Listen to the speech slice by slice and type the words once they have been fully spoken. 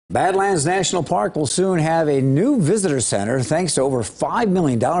Badlands National Park will soon have a new visitor center thanks to over $5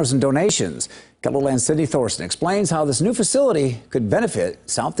 million in donations. KELOLAND's Sydney Thorson explains how this new facility could benefit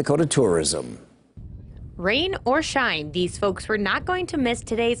South Dakota tourism. Rain or shine, these folks were not going to miss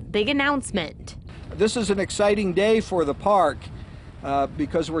today's big announcement. This is an exciting day for the park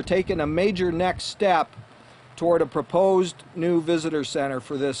because we're taking a major next step toward a proposed new visitor center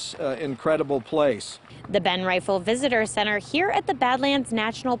for this incredible place. The Ben Rifle Visitor Center here at the Badlands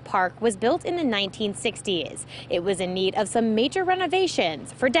National Park was built in the 1960s. It was in need of some major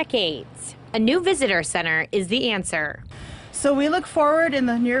renovations for decades. A new visitor center is the answer. So we look forward in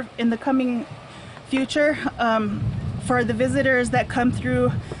the coming future for the visitors that come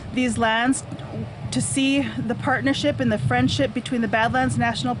through these lands to see the partnership and the friendship between the Badlands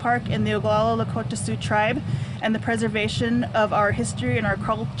National Park and the Oglala Lakota Sioux tribe and the preservation of our history and our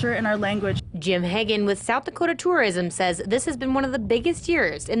culture and our language. Jim Hagan with South Dakota Tourism says this has been one of the biggest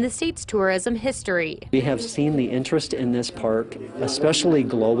years in the state's tourism history. We have seen the interest in this park, especially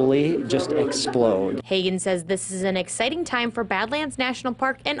globally, just explode. Hagan says this is an exciting time for Badlands National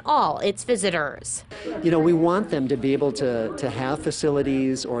Park and all its visitors. You know, we want them to be able to have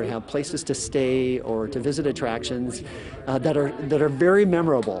facilities or have places to stay or to visit attractions that are very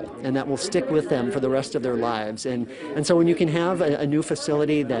memorable and that will stick with them for the rest of their lives. And so when you can have a new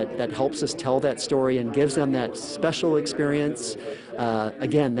facility that helps us tell that story and gives them that special experience,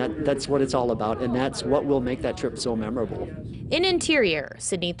 again, that's what it's all about, and that's what will make that trip so memorable. In Interior,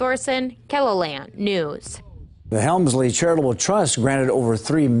 Sydney Thorson, KELOLAND News. The Helmsley Charitable Trust granted over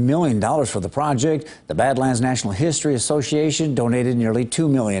 $3 million for the project. The Badlands National History Association donated nearly $2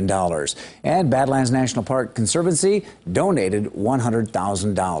 million. And Badlands National Park Conservancy donated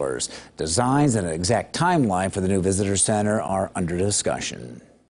 $100,000. Designs and an exact timeline for the new visitor center are under discussion.